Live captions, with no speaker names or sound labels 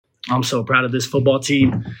I'm so proud of this football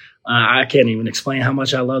team. I can't even explain how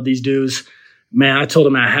much I love these dudes. Man, I told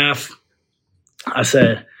them at half, I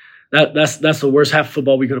said, that's the worst half of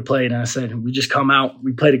football we could have played. And I said, we just come out,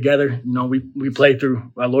 we play together. We play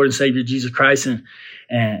through our Lord and Savior, Jesus Christ,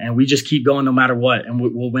 and we just keep going no matter what. And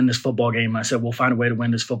we'll win this football game. I said, we'll find a way to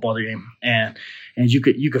win this football game. And you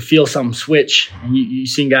could feel something switch, and you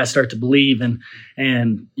seen guys start to believe.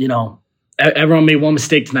 And everyone made one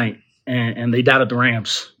mistake tonight, and they doubted the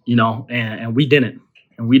Rams, and we didn't.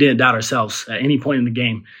 And we didn't doubt ourselves at any point in the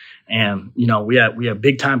game. And, we have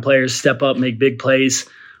big time players step up, make big plays.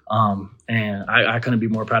 And I couldn't be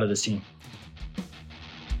more proud of this team.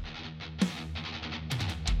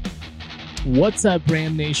 What's up,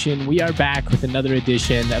 Ram Nation? We are back with another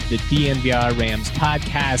edition of the DNVR Rams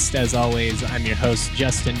podcast. As always, I'm your host,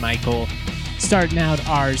 Justin Michael. Starting out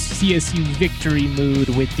our CSU victory mood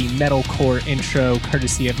with the metalcore intro,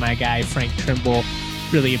 courtesy of my guy, Frank Trimble.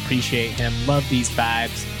 Really appreciate him. Love these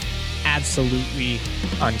vibes. Absolutely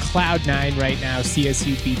on cloud nine right now.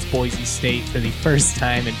 CSU beats Boise State for the first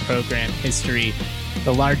time in program history.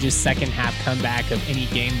 The largest second half comeback of any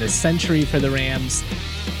game this century for the Rams.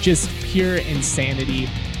 Just pure insanity.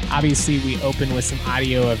 Obviously, we open with some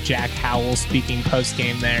audio of Jack Howell speaking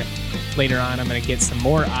post-game there. Later on, I'm going to get some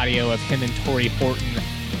more audio of him and Torrey Horton,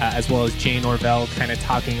 as well as Jay Norvell kind of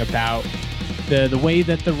talking about the way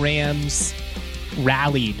that the Rams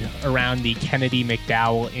rallied around the Kennedy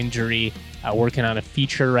McDowell injury. Working on a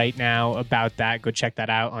feature right now about that. Go check that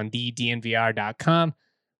out on thednvr.com.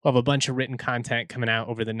 We'll have a bunch of written content coming out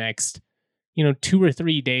over the next, 2 or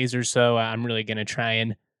 3 days or so. I'm really going to try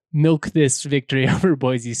and milk this victory over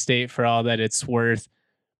Boise State for all that it's worth.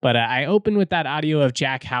 But I opened with that audio of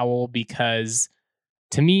Jack Howell because,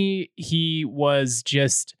 to me, he was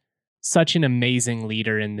just such an amazing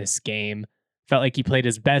leader in this game. Felt like he played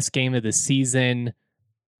his best game of the season.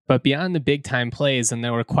 But beyond the big-time plays, and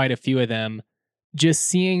there were quite a few of them, just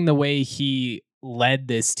seeing the way he led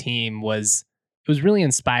this team was really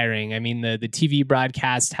inspiring. I mean, the TV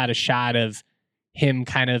broadcast had a shot of him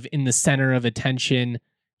kind of in the center of attention,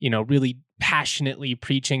 really passionately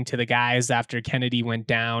preaching to the guys after Kennedy went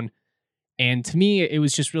down. And to me, it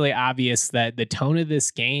was just really obvious that the tone of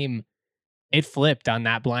this game, it flipped on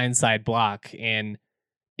that blindside block. And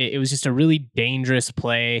it was just a really dangerous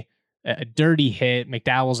play, a dirty hit.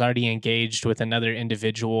 McDowell's already engaged with another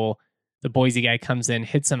individual. The Boise guy comes in,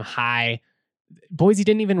 hits him high. Boise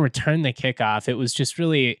didn't even return the kickoff. It was just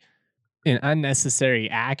really an unnecessary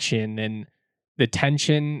action. And the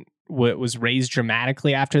tension was raised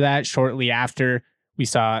dramatically after that. Shortly after, we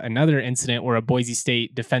saw another incident where a Boise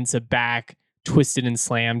State defensive back twisted and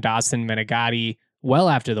slammed Dawson Menegatti well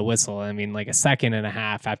after the whistle. I mean, like a second and a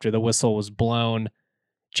half after the whistle was blown.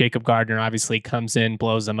 Jacob Gardner obviously comes in,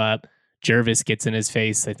 blows him up. Jervis gets in his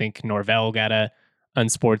face. I think Norvell got a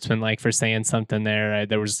unsportsmanlike for saying something there.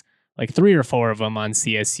 There was like 3 or 4 of them on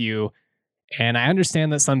CSU. And I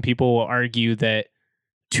understand that some people will argue that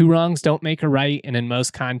 2 wrongs don't make a right. And in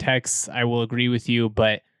most contexts, I will agree with you.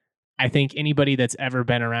 But I think anybody that's ever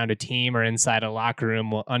been around a team or inside a locker room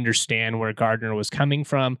will understand where Gardner was coming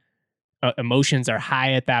from. Emotions are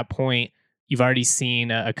high at that point. You've already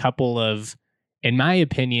seen a couple of, in my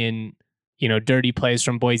opinion, dirty plays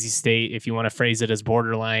from Boise State. If you want to phrase it as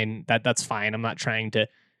borderline, that's fine. I'm not trying to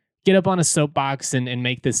get up on a soapbox and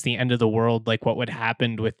make this the end of the world like what would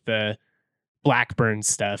happen with the Blackburn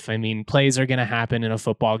stuff. I mean, plays are going to happen in a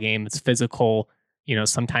football game. It's physical.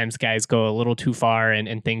 Sometimes guys go a little too far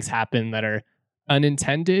and things happen that are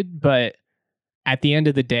unintended. But at the end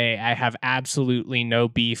of the day, I have absolutely no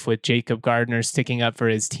beef with Jacob Gardner sticking up for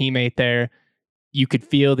his teammate there. You could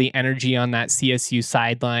feel the energy on that CSU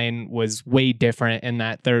sideline was way different in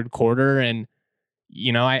that third quarter. And,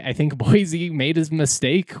 I think Boise made his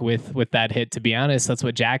mistake with that hit, to be honest. That's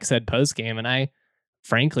what Jack said post-game, and I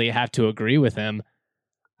frankly have to agree with him.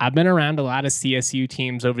 I've been around a lot of CSU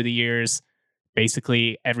teams over the years,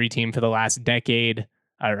 basically every team for the last decade,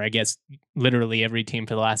 or I guess literally every team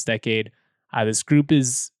for the last decade. This group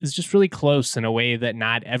is just really close in a way that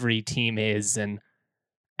not every team is, and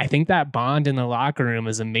I think that bond in the locker room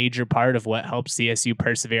is a major part of what helps CSU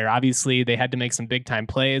persevere. Obviously, they had to make some big-time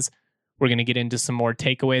plays. We're going to get into some more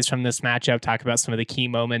takeaways from this matchup, talk about some of the key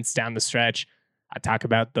moments down the stretch. I talk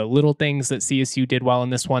about the little things that CSU did well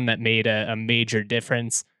in this one that made a major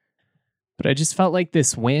difference. But I just felt like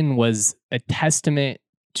this win was a testament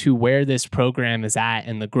to where this program is at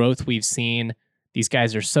and the growth we've seen. These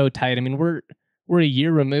guys are so tight. I mean, we're a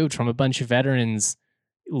year removed from a bunch of veterans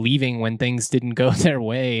leaving when things didn't go their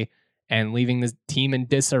way and leaving the team in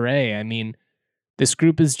disarray. I mean, this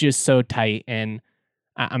group is just so tight, and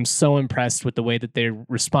I'm so impressed with the way that they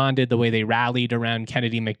responded, the way they rallied around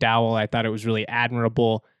Kennedy McDowell. I thought it was really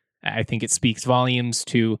admirable. I think it speaks volumes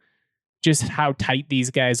to just how tight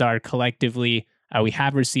these guys are collectively. We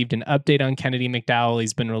have received an update on Kennedy McDowell.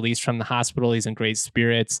 He's been released from the hospital. He's in great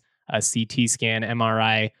spirits. CT scan,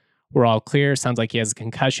 MRI, we're all clear. Sounds like he has a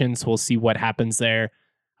concussion, so we'll see what happens there.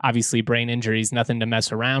 Obviously, brain injuries, nothing to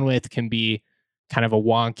mess around with, can be kind of a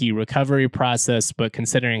wonky recovery process, but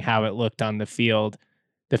considering how it looked on the field,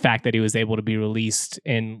 the fact that he was able to be released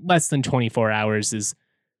in less than 24 hours is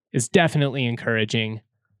definitely encouraging.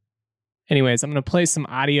 Anyways, I'm going to play some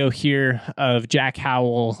audio here of Jack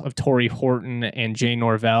Howell, of Torrey Horton, and Jay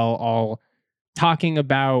Norvell all talking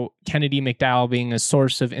about Kennedy McDowell being a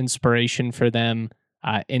source of inspiration for them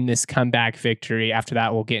in this comeback victory. After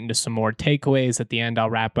that, we'll get into some more takeaways. At the end, I'll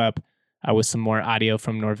wrap up with some more audio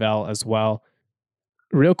from Norvell as well.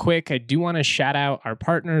 Real quick, I do want to shout out our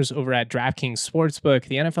partners over at DraftKings Sportsbook.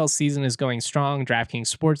 The NFL season is going strong.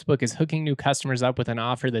 DraftKings Sportsbook is hooking new customers up with an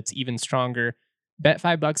offer that's even stronger. Bet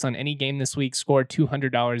 $5 on any game this week, score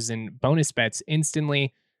 $200 in bonus bets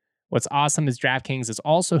instantly. What's awesome is DraftKings is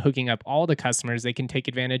also hooking up all the customers. They can take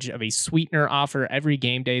advantage of a sweetener offer every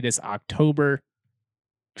game day this October.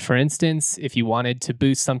 For instance, if you wanted to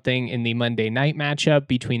boost something in the Monday night matchup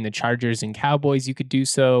between the Chargers and Cowboys, you could do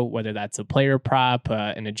so, whether that's a player prop,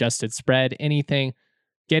 an adjusted spread, anything.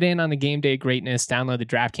 Get in on the game day greatness. Download the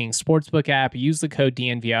DraftKings Sportsbook app. Use the code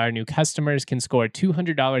DNVR. New customers can score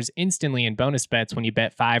 $200 instantly in bonus bets when you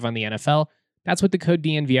bet $5 on the NFL. That's with the code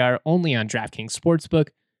DNVR only on DraftKings Sportsbook,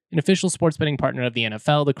 an official sports betting partner of the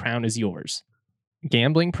NFL. The crown is yours.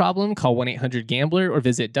 Gambling problem? Call 1-800-GAMBLER or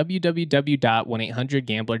visit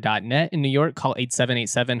www.1800gambler.net. In New York, call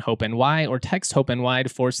 8787-HOPE-NY or text HOPE-NY to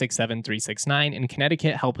 467-369. In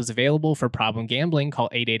Connecticut, help is available for problem gambling.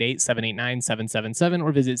 Call 888-789-777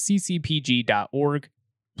 or visit ccpg.org.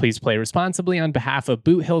 Please play responsibly on behalf of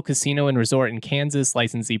Boot Hill Casino and Resort in Kansas,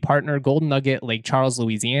 licensee partner Golden Nugget, Lake Charles,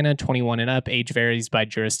 Louisiana, 21 and up, age varies by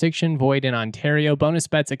jurisdiction, void in Ontario. Bonus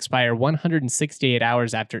bets expire 168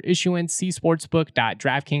 hours after issuance. See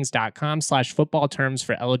sportsbook.draftkings.com/football terms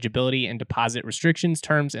for eligibility and deposit restrictions,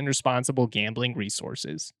 terms, and responsible gambling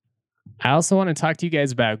resources. I also want to talk to you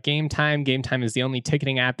guys about Game Time. Game Time is the only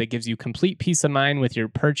ticketing app that gives you complete peace of mind with your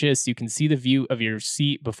purchase. You can see the view of your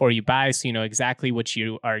seat before you buy, so you know exactly what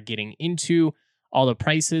you are getting into. All the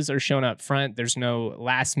prices are shown up front. There's no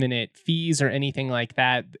last minute fees or anything like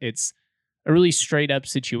that. It's a really straight up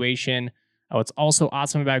situation. What's also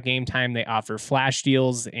awesome about Game Time, they offer flash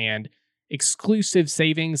deals and exclusive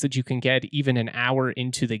savings that you can get even an hour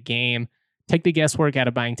into the game. Take the guesswork out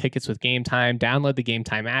of buying tickets with Game Time. Download the Game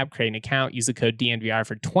Time app, create an account, use the code DNVR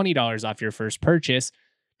for $20 off your first purchase.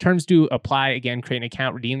 Terms do apply. Again, create an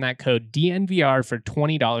account, redeem that code DNVR for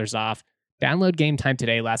 $20 off. Download Game Time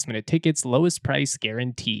today. Last minute tickets, lowest price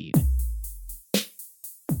guaranteed.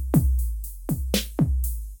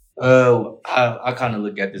 I kind of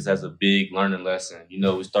look at this as a big learning lesson. You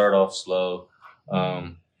know, we start off slow.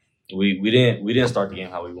 We didn't start the game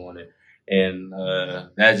how we wanted. And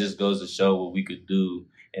that just goes to show what we could do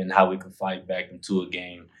and how we could fight back into a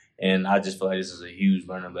game. And I just feel like this is a huge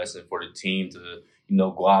learning lesson for the team to, you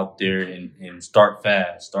know, go out there and start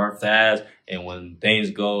fast. And when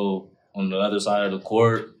things go on the other side of the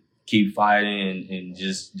court, keep fighting and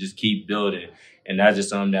just keep building. And that's just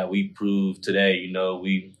something that we proved today. You know,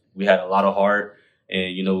 we had a lot of heart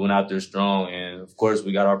and, you know, went out there strong. And, of course,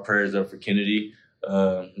 we got our prayers up for Kennedy.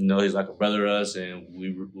 You know, he's like a brother to us, and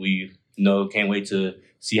we you know, can't wait to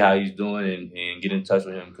see how he's doing and get in touch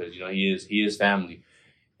with him because, you know, he is family.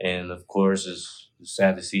 And, of course, it's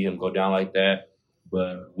sad to see him go down like that.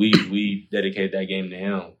 But we dedicated that game to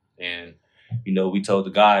him. And, you know, we told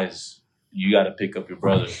the guys, you got to pick up your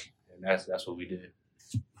brother. And that's what we did.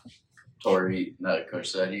 Torrey,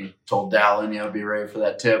 Coach said, he told Dallin, you know, be ready for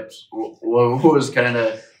that tip. What was kind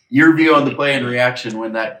of your view on the play and reaction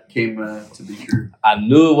when that came to be true? I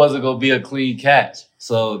knew it wasn't going to be a clean catch.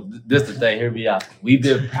 So this the thing, hear me out. We've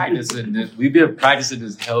been practicing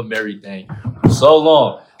this Hail Mary thing for so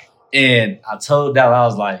long. And I told Dallin, I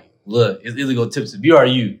was like, look, it's either going to tip to me or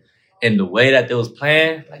you. And the way that they was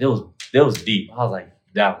playing, like it was deep. I was like,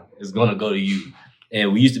 Dallin, it's going to go to you.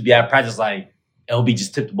 And we used to be at practice like, LB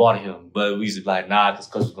just tipped the ball to him. But we used to be like, nah, because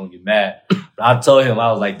Coach was going to get mad. But I told him,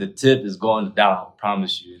 I was like, the tip is going to Dallin, I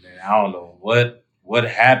promise you. And I don't know what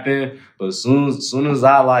happened. But as soon as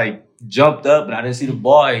I, like, jumped up and I didn't see the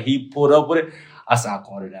ball and he pulled up with it, I said, I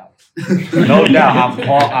caught it out. No doubt,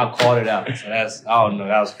 I caught it out. So I don't know,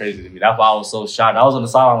 that was crazy to me. That's why I was so shocked. I was on the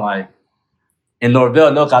sideline like, and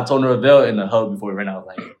Norvell, I told Norvell in the hug before he ran out, I was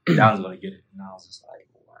like, Dallin's going to get it. And I was just like,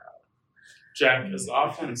 wow. Jack, as the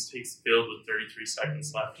offense takes the field with 33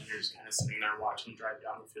 seconds left and you're just kind of sitting there watching them drive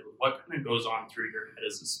down the field, what kind of goes on through your head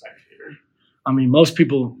as a spectator? I mean, most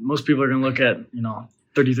people are going to look at,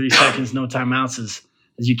 33 seconds, no timeouts as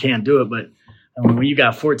you can't do it. But when you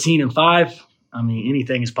got 14-5, I mean,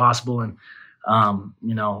 anything is possible. And,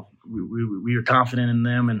 we were confident in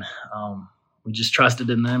them, and we just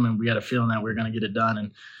trusted in them, and we had a feeling that we were going to get it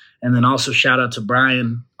done. And then also shout out to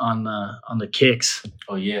Brian on the kicks.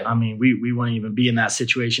 Oh, yeah. I mean, we wouldn't even be in that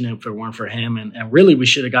situation if it weren't for him. And really, we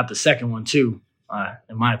should have got the second one too,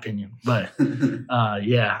 in my opinion. But,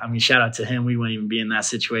 yeah, I mean, shout out to him. We wouldn't even be in that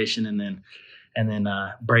situation. And then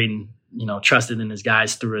Braden, trusted in his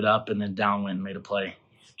guys, threw it up, and then down went and made a play.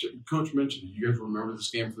 Coach mentioned you guys remember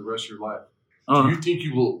this game for the rest of your life. Uh-huh. Do you think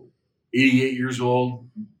you will, 88 years old,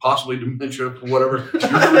 possibly dementia, whatever, you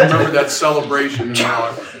remember that celebration in your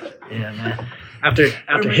life? Yeah, man. After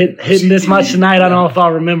hitting this much tonight, I don't know if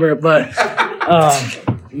I'll remember it, but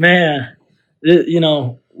man,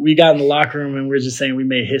 we got in the locker room and we're just saying we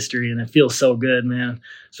made history, and it feels so good, man.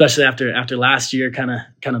 Especially after last year, kind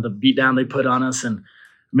of the beatdown they put on us, and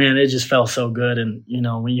man, it just felt so good. And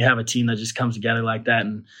when you have a team that just comes together like that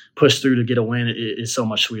and push through to get a win, it's so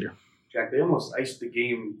much sweeter. Jack, they almost iced the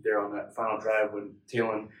game there on that final drive when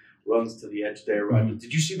Talon runs to the edge there. Mm-hmm.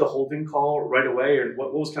 Did you see the holding call right away, or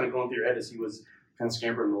what was kind of going through your head as he was kind of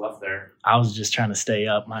scampering to the left there? I was just trying to stay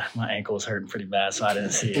up. My ankle was hurting pretty bad, so I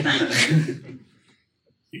didn't see it.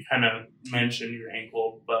 You kind of mentioned your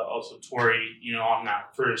ankle, but also Tori, on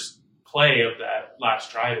that first play of that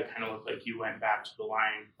last drive, it kind of looked like you went back to the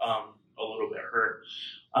line a little bit hurt.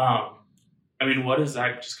 I mean, what does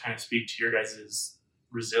that just kind of speak to your guys'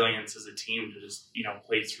 resilience as a team to just,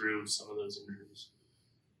 play through some of those injuries?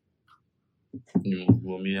 You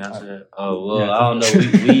want me to answer that? Oh, well, yeah. I don't know.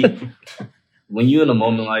 We when you're in a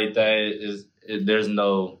moment like that, there's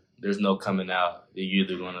no coming out. You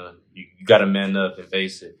got to man up and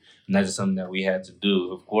face it, and that's just something that we had to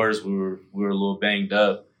do. Of course, we were a little banged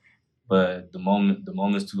up, but the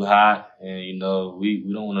moment's too hot, and we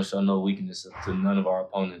don't want to show no weakness to none of our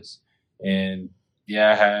opponents. And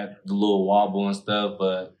yeah, I had the little wobble and stuff,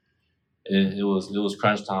 but it was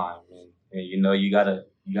crunch time, and you gotta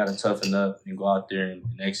toughen up and go out there and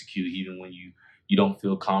execute even when you don't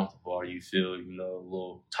feel comfortable or you feel a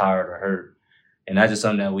little tired or hurt. And that's just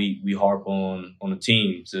something that we harp on the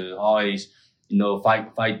team, to always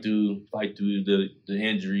fight through the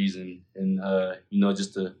injuries and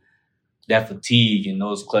just that fatigue and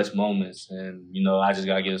those clutch moments. And I just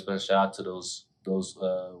gotta give a special shout out to those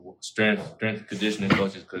strength and conditioning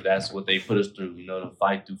coaches, because that's what they put us through, to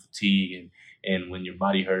fight through fatigue and when your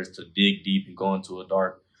body hurts, to dig deep and go into a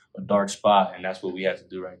dark spot. And that's what we had to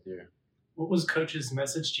do right there. What was Coach's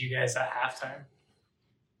message to you guys at halftime?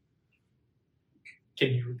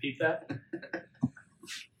 Can you repeat that?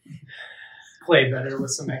 Play better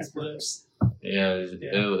with some expletives. Yeah, it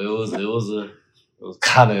was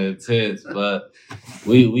kind of intense, but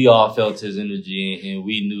we all felt his energy, and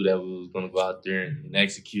we knew that we was going to go out there and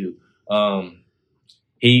execute.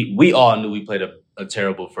 We all knew we played a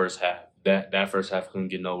terrible first half. That first half couldn't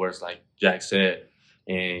get no worse, like Jack said.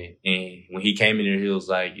 And when he came in here, he was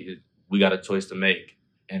like, "We got a choice to make,"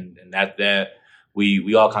 and that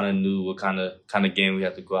we all kind of knew what kind of game we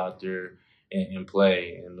had to go out there and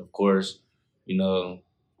play. And of course,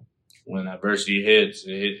 when adversity hits,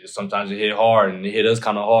 sometimes it hit hard, and it hit us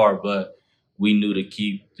kind of hard, but we knew to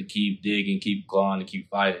keep digging, keep clawing, and keep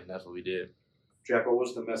fighting. That's what we did. Jack, what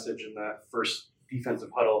was the message in that first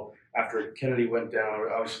defensive huddle after Kennedy went down?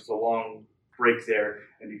 Obviously, it's a long break there,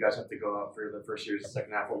 and you guys have to go out for the first series, the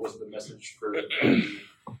second half. What was the message for Kennedy?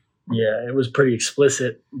 Yeah, it was pretty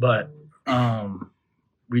explicit, but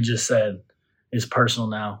we just said it's personal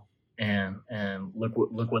now, and look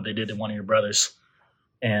what they did to one of your brothers.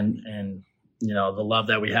 And the love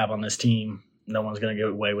that we have on this team, no one's going to get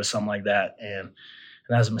away with something like that. And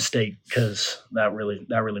that's a mistake, because that really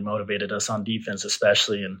motivated us on defense,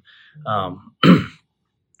 especially. And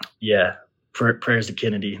yeah, prayers to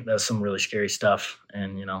Kennedy. That's some really scary stuff.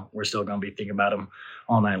 And we're still going to be thinking about him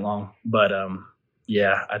all night long. But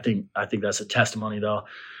yeah, I think that's a testimony, though.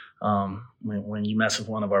 When you mess with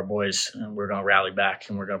one of our boys, we're going to rally back,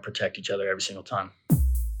 and we're going to protect each other every single time.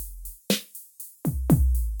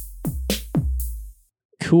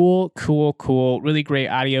 Cool. Really great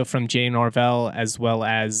audio from Jay Norvell, as well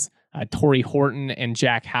as Torrey Horton and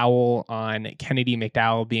Jack Howell on Kennedy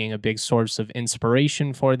McDowell being a big source of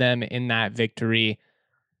inspiration for them in that victory.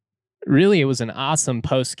 Really, it was an awesome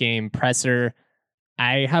post-game presser.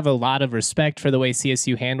 I have a lot of respect for the way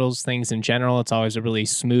CSU handles things in general. It's always a really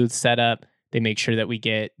smooth setup. They make sure that we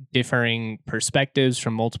get differing perspectives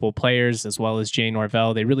from multiple players, as well as Jay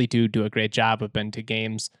Norvell. They really do a great job. I've been to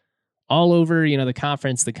games all over, the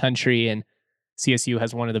conference, the country, and CSU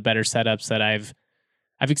has one of the better setups that I've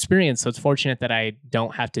experienced. So it's fortunate that I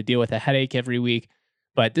don't have to deal with a headache every week.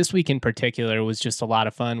 But this week in particular was just a lot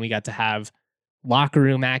of fun. We got to have locker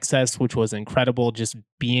room access, which was incredible. Just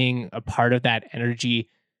being a part of that energy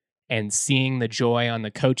and seeing the joy on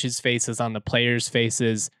the coaches' faces, on the players'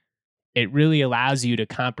 faces, it really allows you to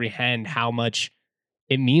comprehend how much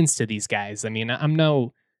it means to these guys. I mean, I'm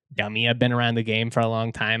no dummy. I've been around the game for a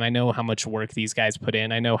long time. I know how much work these guys put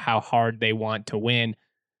in. I know how hard they want to win.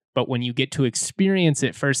 But when you get to experience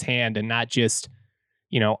it firsthand and not just,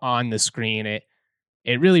 on the screen, it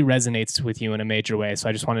really resonates with you in a major way. So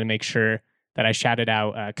I just wanted to make sure that I shouted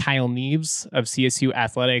out Kyle Neves of CSU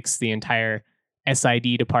Athletics, the entire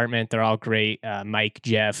SID department. They're all great. Mike,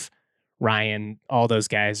 Jeff, Ryan, all those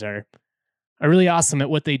guys are really awesome at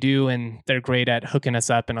what they do, and they're great at hooking us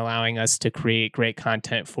up and allowing us to create great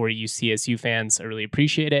content for you CSU fans. I really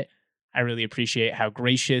appreciate it. I really appreciate how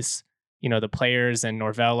gracious, the players and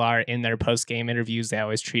Norvell are in their post-game interviews. They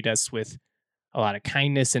always treat us with a lot of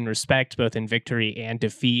kindness and respect, both in victory and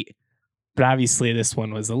defeat. But obviously this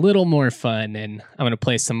one was a little more fun, and I'm going to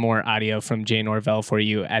play some more audio from Jay Norvell for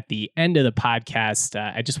you at the end of the podcast.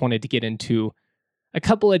 I just wanted to get into a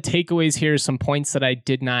couple of takeaways here, some points that I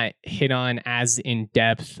did not hit on as in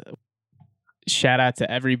depth. Shout out to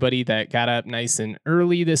everybody that got up nice and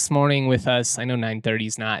early this morning with us. I know 9:30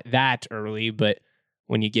 is not that early, but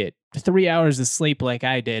when you get 3 hours of sleep like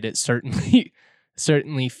I did, it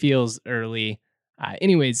certainly feels early.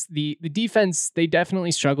 Anyways, the defense, they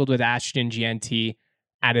definitely struggled with Ashton Gianti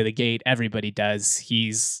out of the gate. Everybody does.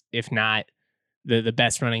 He's, if not the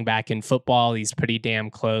best running back in football, he's pretty damn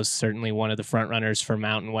close. Certainly one of the front runners for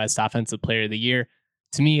Mountain West Offensive Player of the Year.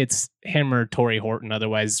 To me, it's him or Torrey Horton.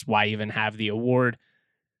 Otherwise, why even have the award?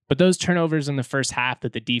 But those turnovers in the first half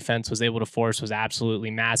that the defense was able to force was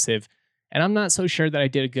absolutely massive. And I'm not so sure that I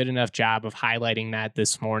did a good enough job of highlighting that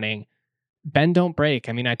this morning. Bend, don't break.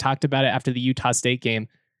 I mean, I talked about it after the Utah State game.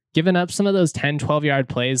 Giving up some of those 10, 12-yard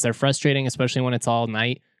plays, they're frustrating, especially when it's all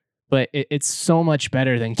night. But it's so much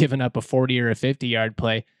better than giving up a 40 or a 50-yard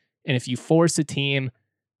play. And if you force a team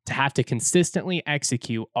to have to consistently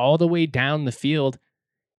execute all the way down the field,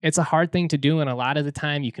 it's a hard thing to do. And a lot of the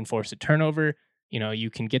time you can force a turnover. You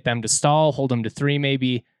can get them to stall, hold them to 3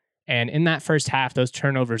 maybe. And in that first half, those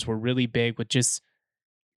turnovers were really big with just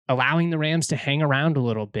allowing the Rams to hang around a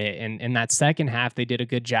little bit. And in that second half, they did a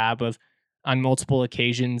good job of, on multiple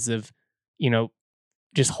occasions of,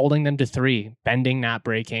 just holding them to 3, bending, not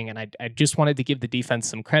breaking. And I just wanted to give the defense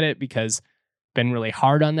some credit because been really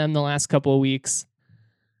hard on them the last couple of weeks.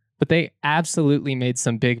 But they absolutely made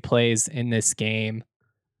some big plays in this game.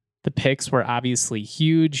 The picks were obviously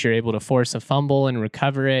huge. You're able to force a fumble and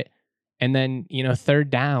recover it. And then, third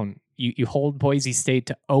down, you hold Boise State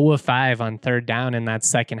to 0 of 5 on third down in that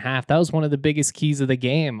second half. That was one of the biggest keys of the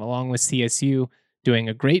game, along with CSU doing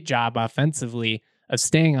a great job offensively of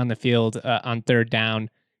staying on the field on third down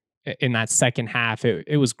in that second half.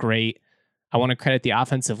 It was great. I want to credit the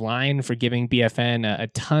offensive line for giving BFN a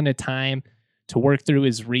ton of time to work through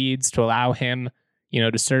his reads, to allow him,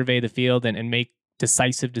 to survey the field and make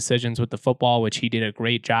decisive decisions with the football, which he did a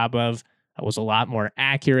great job of. I was a lot more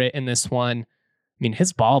accurate in this one. I mean,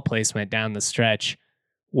 his ball placement down the stretch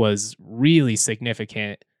was really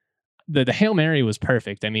significant. The Hail Mary was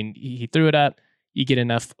perfect. I mean, he threw it up. You get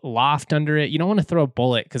enough loft under it. You don't want to throw a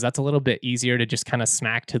bullet because that's a little bit easier to just kind of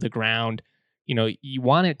smack to the ground. You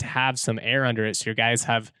want it to have some air under it so your guys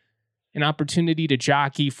have an opportunity to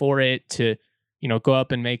jockey for it, to, go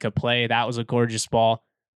up and make a play. That was a gorgeous ball.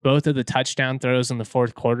 Both of the touchdown throws in the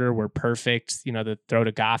fourth quarter were perfect. The throw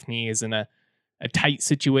to Goffney is in a tight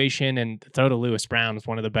situation, and the throw to Lewis Brown is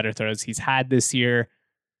one of the better throws he's had this year.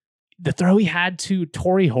 The throw he had to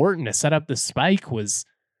Torrey Horton to set up the spike was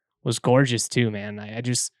gorgeous too, man.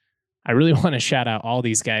 I really want to shout out all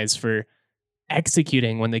these guys for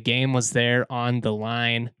executing when the game was there on the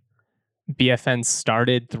line. BFN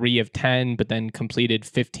started 3 of 10, but then completed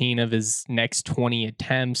 15 of his next 20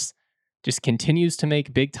 attempts. Just continues to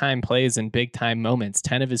make big time plays and big time moments.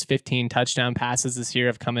 10 of his 15 touchdown passes this year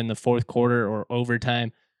have come in the fourth quarter or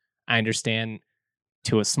overtime. I understand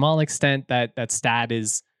to a small extent that stat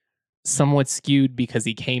is somewhat skewed because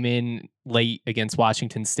he came in late against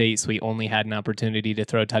Washington State, so he only had an opportunity to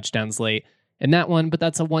throw touchdowns late in that one, but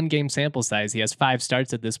that's a 1-game sample size. He has 5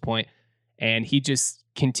 starts at this point, and he just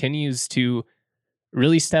continues to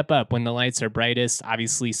really step up when the lights are brightest.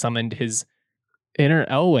 Obviously summoned his inner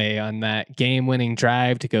Elway on that game-winning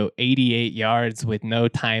drive to go 88 yards with no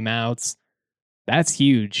timeouts. That's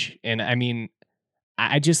huge. And I mean,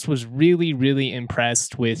 I just was really, really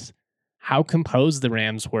impressed with how composed the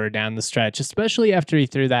Rams were down the stretch, especially after he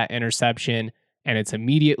threw that interception and it's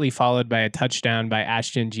immediately followed by a touchdown by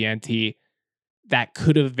Ashton Gianti. That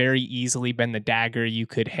could have very easily been the dagger. You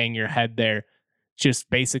could hang your head there, just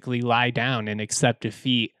basically lie down and accept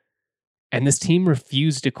defeat. And this team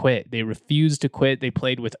refused to quit. They refused to quit. They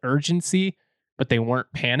played with urgency, but they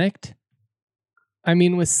weren't panicked. I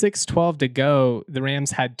mean, with 6:12 to go, the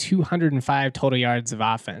Rams had 205 total yards of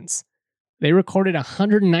offense. They recorded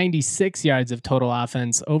 196 yards of total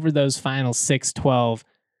offense over those final 6:12,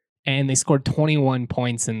 and they scored 21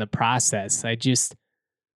 points in the process.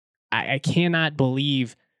 I cannot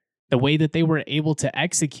believe the way that they were able to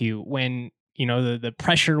execute when, the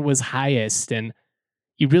pressure was highest. And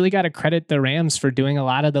you really got to credit the Rams for doing a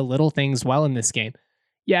lot of the little things well in this game.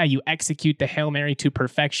 Yeah, you execute the Hail Mary to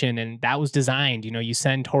perfection, and that was designed. You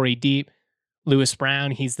send Torrey deep. Lewis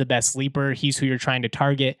Brown, he's the best sleeper. He's who you're trying to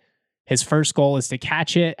target. His first goal is to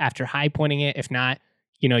catch it after high pointing it. If not,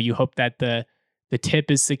 you hope that the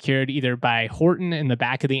tip is secured either by Horton in the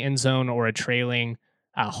back of the end zone or a trailing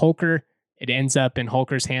Holker. It ends up in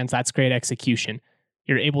Holker's hands. That's great execution.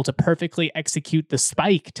 You're able to perfectly execute the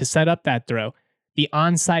spike to set up that throw. The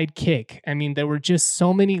onside kick. I mean, there were just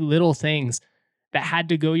so many little things that had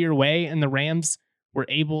to go your way, and the Rams were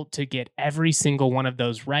able to get every single one of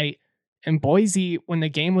those right. And Boise, when the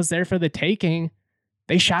game was there for the taking,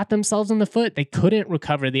 they shot themselves in the foot. They couldn't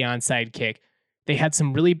recover the onside kick. They had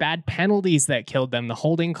some really bad penalties that killed them. The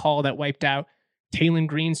holding call that wiped out Taylon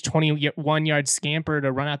Green's 21-yard scamper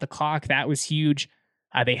to run out the clock, that was huge.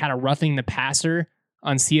 They had a roughing the passer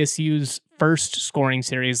on CSU's first scoring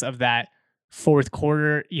series of that fourth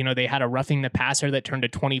quarter. They had a roughing the passer that turned a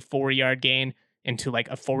 24-yard gain into like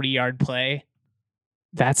a 40-yard play.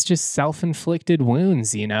 That's just self-inflicted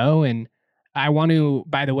wounds, and I want to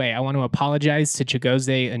apologize to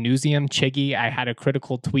Chigozie Anuzium Chiggy. I had a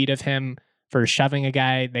critical tweet of him for shoving a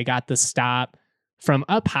guy. They got the stop. From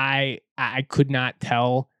up high, I could not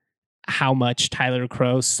tell how much Tyler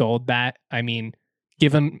Crow sold that. I mean,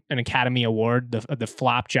 give him an Academy Award, the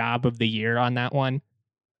flop job of the year on that one.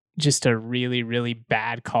 Just a really, really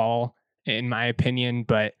bad call, in my opinion,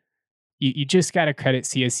 but you just got to credit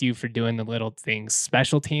CSU for doing the little things.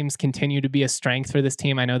 Special teams continue to be a strength for this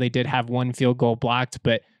team. I know they did have one field goal blocked,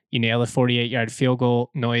 but you nail a 48-yard field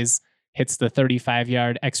goal. Noise hits the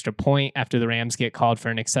 35-yard extra point after the Rams get called for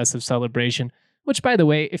an excessive celebration, which, by the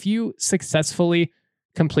way, if you successfully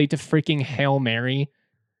complete a freaking Hail Mary,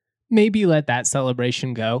 maybe let that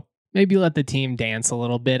celebration go. Maybe let the team dance a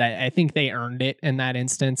little bit. I think they earned it in that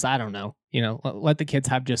instance. I don't know. Let the kids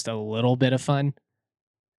have just a little bit of fun.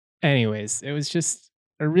 Anyways, it was just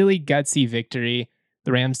a really gutsy victory.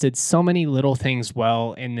 The Rams did so many little things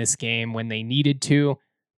well in this game when they needed to.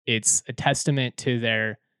 It's a testament to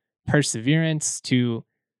their perseverance, to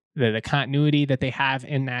the continuity that they have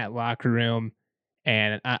in that locker room.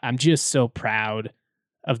 And I'm just so proud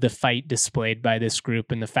of the fight displayed by this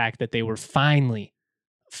group and the fact that they were finally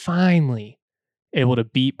able to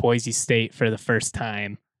beat Boise State for the first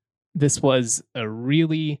time. This was a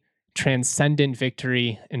really transcendent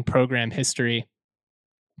victory in program history.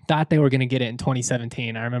 Thought they were going to get it in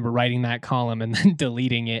 2017. I remember writing that column and then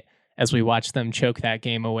deleting it as we watched them choke that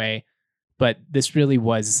game away. But this really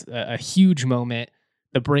was a huge moment,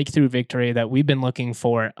 the breakthrough victory that we've been looking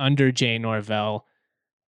for under Jay Norvell.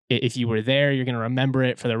 If you were there, you're going to remember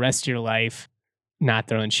it for the rest of your life. Not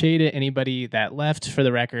throwing shade at anybody that left, for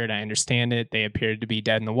the record. I understand it. They appeared to be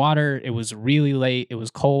dead in the water. It was really late. It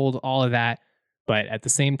was cold, all of that. But at the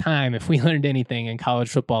same time, if we learned anything in college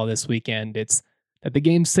football this weekend, it's that the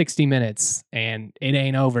game's 60 minutes and it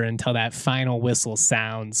ain't over until that final whistle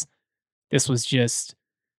sounds. This was just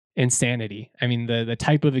insanity. I mean, the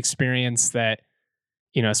type of experience that,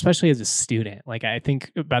 especially as a student, like I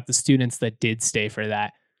think about the students that did stay for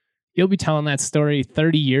that. You'll be telling that story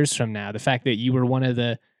 30 years from now. The fact that you were one of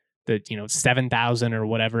the 7,000 or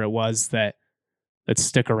whatever it was that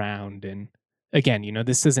stuck around. And again,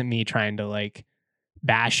 this isn't me trying to like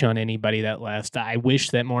bash on anybody that left. I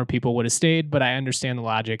wish that more people would have stayed, but I understand the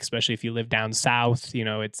logic, especially if you live down south.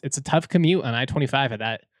 It's a tough commute on I-25 at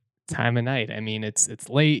that time of night. I mean, it's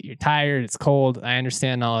late, you're tired, it's cold. I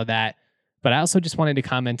understand all of that. But I also just wanted to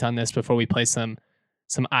comment on this before we play some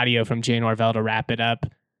audio from Jay Norvell to wrap it up.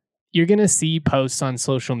 You're going to see posts on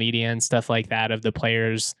social media and stuff like that of the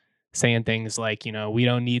players saying things like, we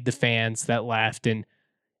don't need the fans that left. And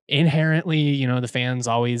inherently, the fans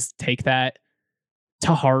always take that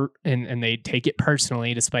to heart and they take it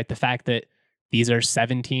personally, despite the fact that these are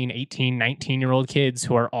 17, 18, 19-year-old kids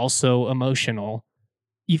who are also emotional.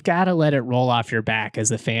 you've got to let it roll off your back as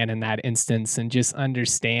a fan in that instance and just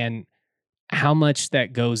understand how much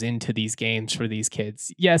that goes into these games for these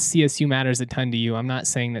kids. Yes, CSU matters a ton to you. I'm not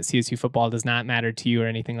saying that CSU football does not matter to you or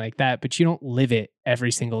anything like that, but you don't live it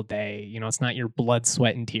every single day. You know, it's not your blood,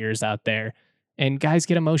 sweat, and tears out there. And guys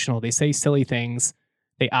get emotional. They say silly things.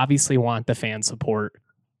 They obviously want the fan support.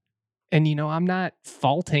 And, you know, I'm not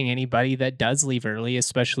faulting anybody that does leave early,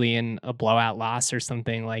 especially in a blowout loss or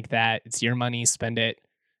something like that. It's your money, spend it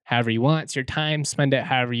however you want. It's your time, spend it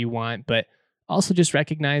however you want. But also just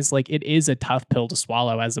recognize, like, it is a tough pill to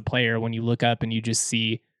swallow as a player when you look up and you just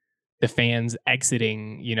see the fans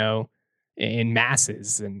exiting, you know, in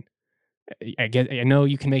masses. And I know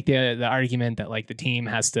you can make the argument that, like, the team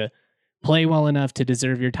has to play well enough to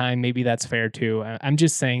deserve your time. Maybe that's fair too. I'm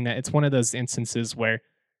just saying that it's one of those instances where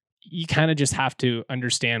you kind of just have to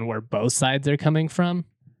understand where both sides are coming from.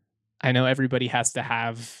 I know everybody has to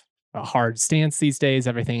have a hard stance these days.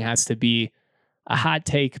 Everything has to be a hot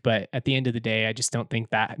take, but at the end of the day, I just don't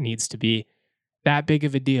think that needs to be that big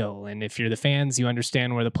of a deal. And if you're the fans, you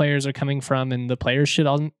understand where the players are coming from, and the players should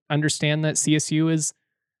understand that CSU has,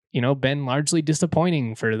 you know, been largely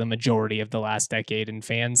disappointing for the majority of the last decade, and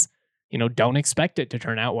fans, you know, don't expect it to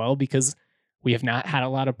turn out well because we have not had a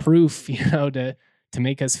lot of proof, you know, to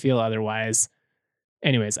make us feel otherwise.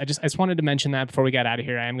 Anyways, I just wanted to mention that before we got out of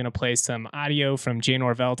here. I am going to play some audio from Jay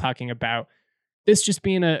Norvell talking about this just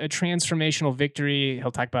being a transformational victory.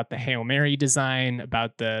 He'll talk about the Hail Mary design,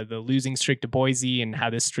 about the losing streak to Boise and how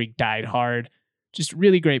this streak died hard. Just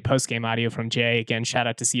really great post-game audio from Jay. Again, shout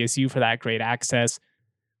out to CSU for that great access.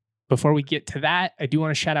 Before we get to that, I do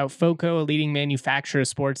want to shout out FOCO, a leading manufacturer of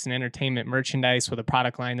sports and entertainment merchandise with a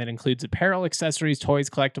product line that includes apparel, accessories, toys,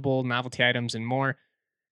 collectible, novelty items, and more.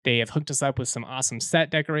 They have hooked us up with some awesome set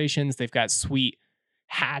decorations. They've got sweet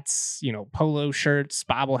hats, you know, polo shirts,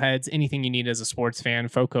 bobbleheads, anything you need as a sports fan.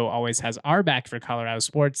 FOCO always has our back for Colorado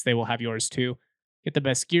sports. They will have yours too. Get the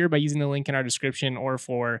best gear by using the link in our description, or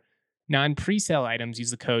for non-presale items,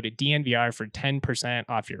 use the code DNVR for 10%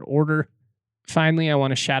 off your order. Finally, I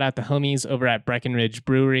want to shout out the homies over at Breckenridge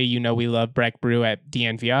Brewery. You know we love Breck Brew at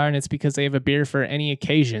DNVR, and it's because they have a beer for any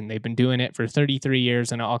occasion. They've been doing it for 33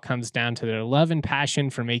 years, and it all comes down to their love and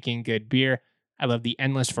passion for making good beer. I love the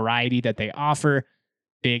endless variety that they offer.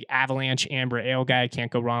 Big Avalanche Amber Ale guy,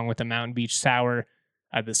 can't go wrong with the Mountain Beach Sour.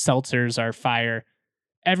 The seltzers are fire.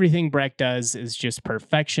 Everything Breck does is just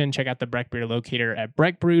perfection. Check out the Breck Beer Locator at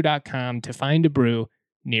breckbrew.com to find a brew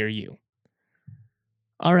near you.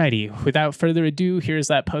 Alrighty, without further ado, here's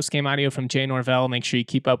that post-game audio from Jay Norvell. Make sure you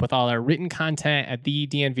keep up with all our written content at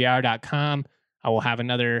thednvr.com. I will have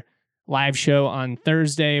another live show on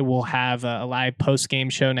Thursday. We'll have a live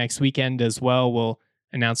post-game show next weekend as well. We'll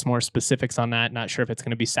announce more specifics on that. Not sure if it's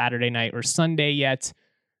going to be Saturday night or Sunday yet,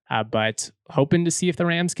 but hoping to see if the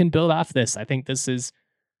Rams can build off this. I think this is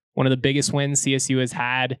one of the biggest wins CSU has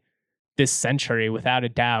had this century, without a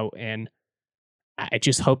doubt, and I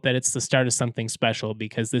just hope that it's the start of something special,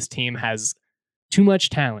 because this team has too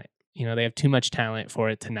much talent. You know, they have too much talent for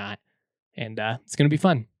it to not. And it's going to be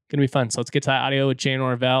fun. So let's get to that audio with Jay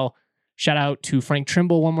Norvell. Shout out to Frank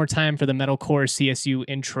Trimble one more time for the metalcore CSU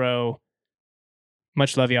intro.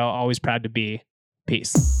 Much love, y'all. Always proud to be.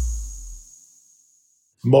 Peace.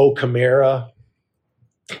 Mo Camara,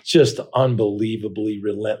 just unbelievably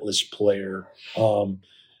relentless player.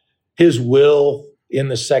 His will in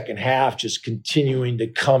the second half, just continuing to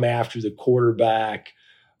come after the quarterback.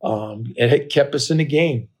 It kept us in the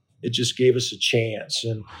game. It just gave us a chance.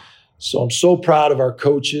 And so I'm so proud of our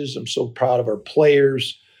coaches. I'm so proud of our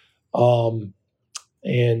players. I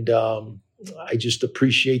just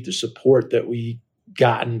appreciate the support that we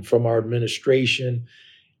gotten from our administration.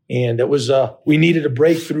 And it was we needed a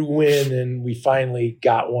breakthrough win, and we finally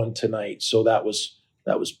got one tonight. So that was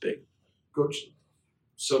big. Coach,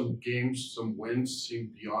 some games, some wins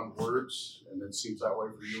seem beyond words, and it seems that way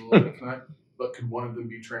for you a little bit tonight. But could one of them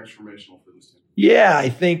be transformational for this team? Yeah, I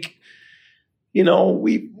think, you know,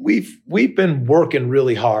 we've been working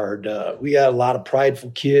really hard. We got a lot of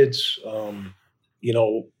prideful kids. You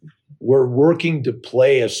know, we're working to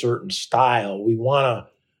play a certain style. We want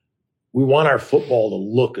our football to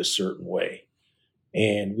look a certain way,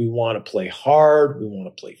 and we want to play hard. We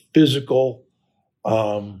want to play physical.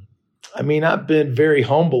 I mean, I've been very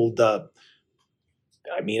humbled. After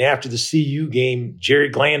the CU game, Jerry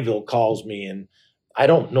Glanville calls me, and I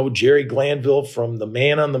don't know Jerry Glanville from the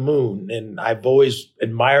Man on the Moon, and I've always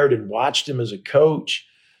admired and watched him as a coach.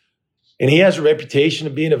 And he has a reputation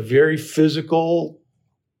of being a very physical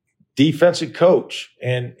defensive coach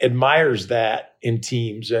and admires that in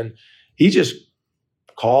teams. And he just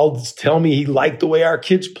called to tell me he liked the way our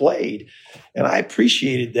kids played. And I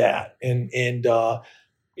appreciated that. And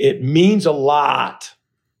it means a lot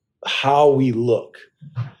how we look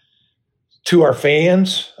to our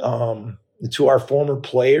fans, to our former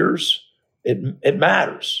players. It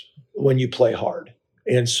matters when you play hard.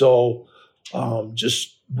 And so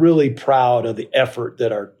just really proud of the effort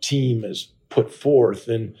that our team has put forth.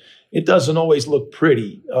 And it doesn't always look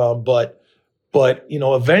pretty, but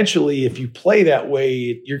eventually if you play that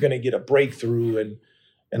way, you're going to get a breakthrough.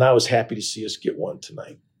 And I was happy to see us get one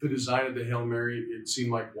tonight. The design of the Hail Mary, it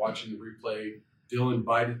seemed like watching the replay, Dallin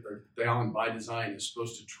by design is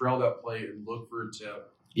supposed to trail that play and look for a tip.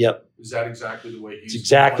 Yep. Is that exactly the way it's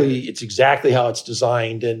exactly how it's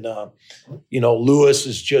designed. And Lewis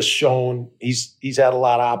has just shown he's had a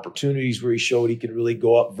lot of opportunities where he showed he could really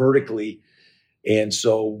go up vertically. And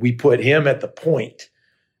so we put him at the point,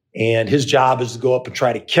 and his job is to go up and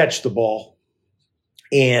try to catch the ball.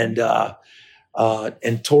 And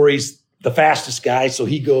Torrey's the fastest guy, so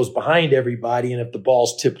he goes behind everybody. And if the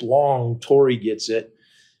ball's tipped long, Torrey gets it.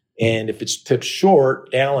 And if it's tipped short,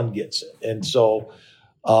 Allen gets it. And so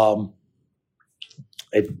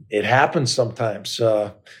it happens sometimes.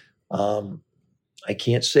 I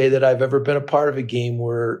can't say that I've ever been a part of a game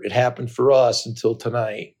where it happened for us until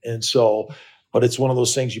tonight. And so, but it's one of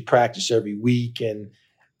those things you practice every week. And,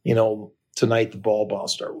 tonight the ball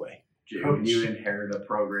bounced our way. Jay, when you inherit a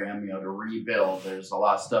program, to rebuild, there's a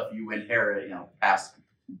lot of stuff you inherit, past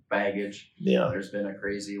baggage. Yeah. There's been a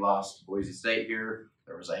crazy loss to Boise State here.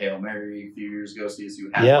 There was a Hail Mary a few years ago.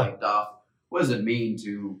 CSU had wiped off. What does it mean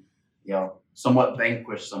to, somewhat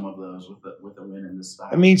vanquish some of those with a win in this style?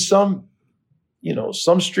 I mean, some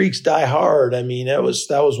streaks die hard. I mean, that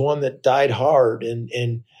was one that died hard,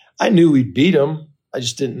 and I knew we'd beat them. I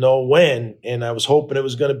just didn't know when, and I was hoping it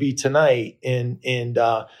was going to be tonight. And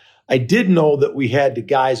I did know that we had the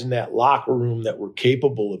guys in that locker room that were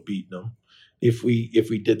capable of beating them if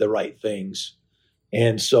we did the right things.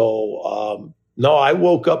 And so, no, I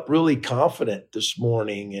woke up really confident this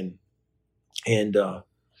morning, and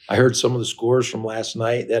I heard some of the scores from last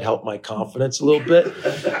night. That helped my confidence a little bit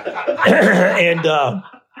and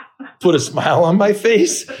put a smile on my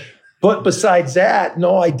face. But besides that,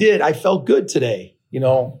 no, I did. I felt good today.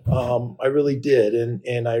 I really did.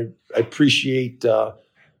 And I appreciate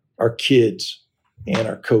our kids and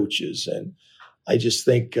our coaches. And I just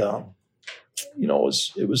think, it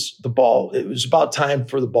was the ball. It was about time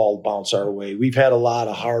for the ball to bounce our way. We've had a lot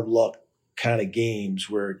of hard luck kind of games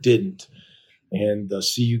where it didn't. And the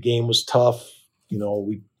CU game was tough.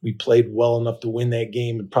 We played well enough to win that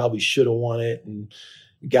game and probably should have won it, and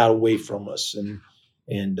it got away from us.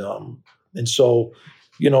 And so,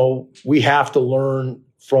 we have to learn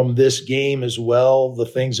from this game as well, the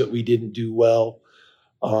things that we didn't do well.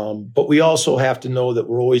 But we also have to know that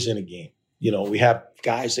we're always in a game. We have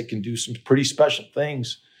guys that can do some pretty special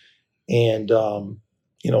things. And,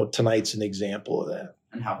 tonight's an example of that.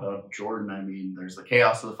 And how about Jordan? I mean, there's the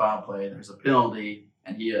chaos of the foul play. There's a penalty,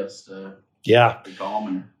 and he has to be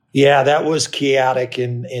calm. Yeah, that was chaotic,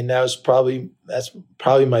 and that's probably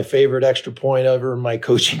my favorite extra point ever in my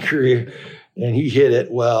coaching career. And he hit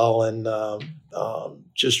it well, and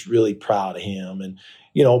just really proud of him. And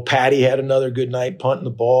Patty had another good night punting the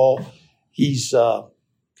ball. He's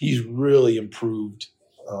really improved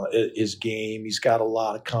his game. He's got a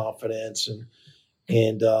lot of confidence,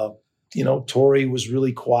 and Torrey was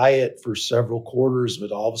really quiet for several quarters,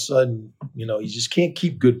 but all of a sudden, you just can't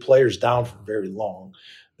keep good players down for very long.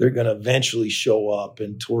 They're going to eventually show up,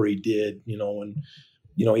 and Torrey did, and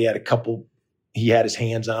he had a couple he had his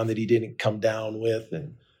hands on that he didn't come down with,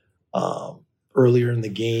 and earlier in the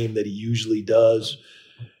game that he usually does.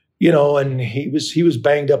 And he was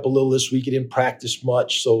banged up a little this week. He didn't practice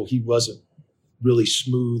much, so he wasn't really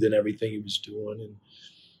smooth in everything he was doing.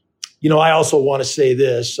 And I also want to say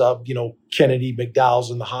this, Kennedy McDowell's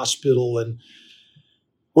in the hospital, and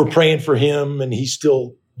we're praying for him, and he's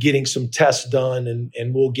still getting some tests done,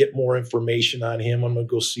 and we'll get more information on him. I'm going to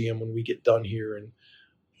go see him when we get done here,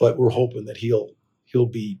 but we're hoping that he'll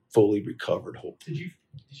be fully recovered. Hopefully.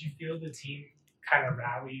 Did you feel the team kind of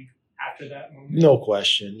rallied after that moment? No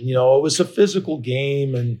question. It was a physical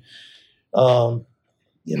game, and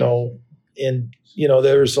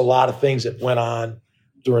there's a lot of things that went on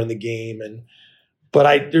during the game,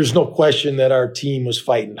 but there's no question that our team was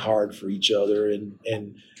fighting hard for each other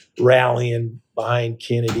and rallying behind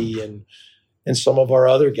Kennedy and some of our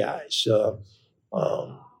other guys.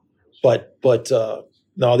 But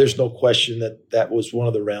no, there's no question that was one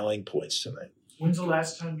of the rallying points tonight. When's the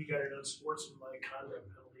last time you got an unsportsmanlike conduct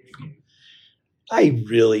penalty in a game? I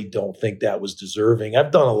really don't think that was deserving.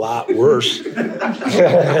 I've done a lot worse.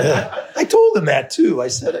 I told him that too. I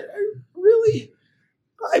said,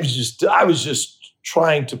 I was just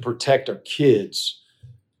trying to protect our kids.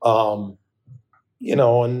 And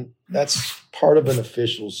that's part of an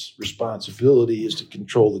official's responsibility is to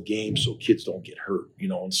control the game so kids don't get hurt,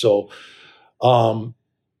 And so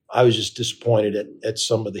I was just disappointed at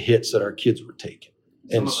some of the hits that our kids were taking.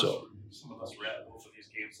 Some of us were at both of these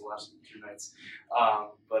games the last 2 nights.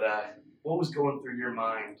 But what was going through your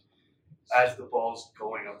mind as the ball's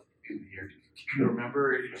going up in the air? Can you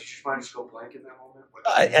remember? Did you mind just go blank in that moment?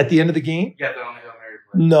 At the end of the game? Yeah, on the Hail Mary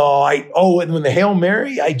play. No, and when the Hail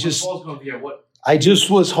Mary, the ball's going through the air, what? I just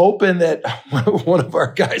was hoping that one of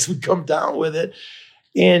our guys would come down with it.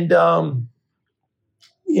 And,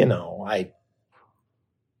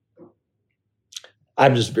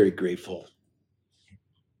 I'm just very grateful.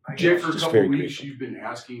 Jay, for a couple of weeks, you've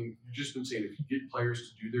just been saying if you get players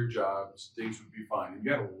to do their jobs, things would be fine. And you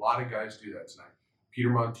had a lot of guys do that tonight. Peter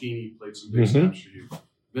Montini played some big snaps for you.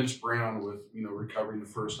 Vince Brown with, recovering the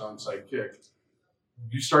first onside kick.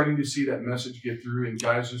 You starting to see that message get through and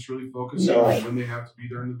guys just really focusing on when they have to be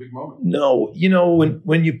there in the big moment? No,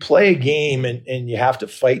 when you play a game and you have to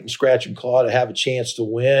fight and scratch and claw to have a chance to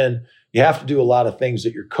win, you have to do a lot of things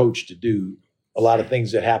that you're coached to do, a lot of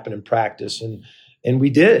things that happen in practice. And we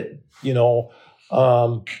did,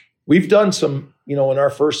 we've done some, in our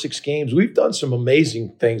first 6 games, we've done some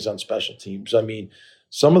amazing things on special teams. I mean,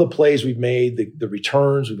 some of the plays we've made, the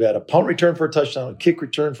returns, we've had a punt return for a touchdown, a kick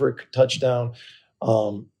return for a touchdown.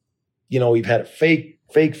 We've had a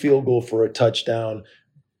fake field goal for a touchdown.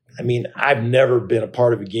 I mean, I've never been a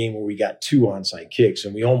part of a game where we got 2 onside kicks,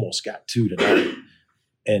 and we almost got 2 tonight.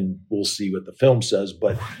 And we'll see what the film says.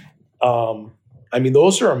 But,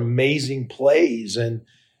 those are amazing plays. And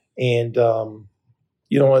then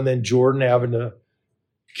Jordan having to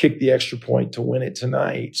kick the extra point to win it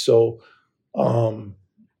tonight. So I'm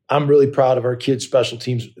really proud of our kids' special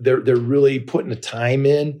teams. They're really putting the time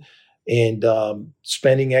in and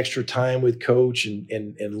spending extra time with coach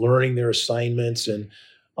and learning their assignments and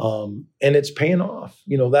it's paying off.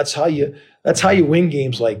 That's how you win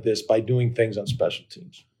games like this, by doing things on special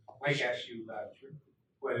teams. Mike asked you about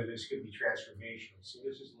whether this could be transformational. So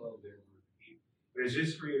this is a little different. But is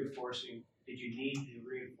this reinforcing? Did you need the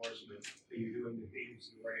reinforcement that you're doing the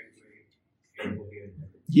things the right way?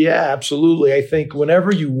 Yeah, absolutely. I think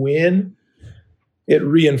whenever you win, it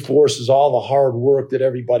reinforces all the hard work that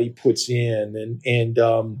everybody puts in, and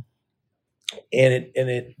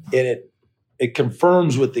it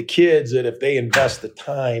confirms with the kids that if they invest the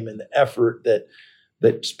time and the effort,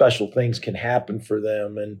 that special things can happen for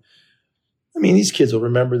them. And these kids will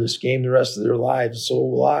remember this game the rest of their lives. So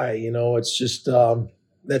will I. It's just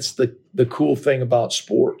that's the cool thing about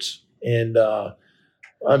sports, and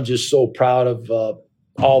I'm just so proud of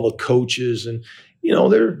all the coaches. And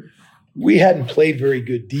we hadn't played very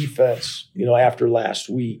good defense, after last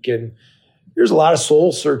week. And there's a lot of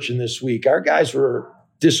soul searching this week. Our guys were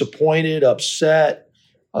disappointed, upset,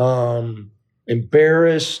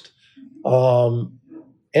 embarrassed,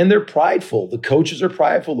 and they're prideful. The coaches are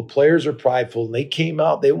prideful. The players are prideful. And they came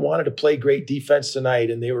out, they wanted to play great defense tonight,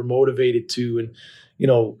 and they were motivated to. And,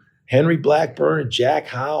 Henry Blackburn and Jack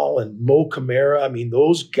Howell and Mo Camara,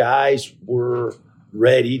 those guys were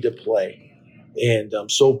ready to play. And I'm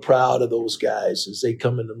so proud of those guys as they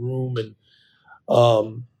come in the room. And,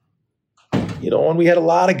 and we had a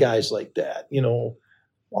lot of guys like that,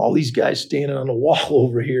 all these guys standing on the wall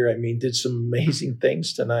over here. Did some amazing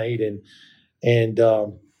things tonight and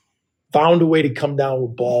found a way to come down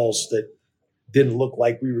with balls that didn't look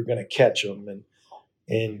like we were going to catch them.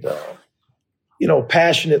 And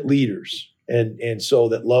passionate leaders and so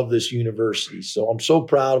that love this university. So I'm so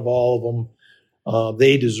proud of all of them.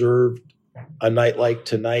 They deserved a night like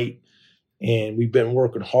tonight, and we've been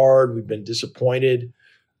working hard. We've been disappointed,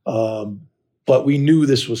 but we knew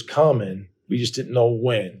this was coming. We just didn't know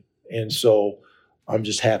when. And so I'm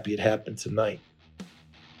just happy it happened tonight.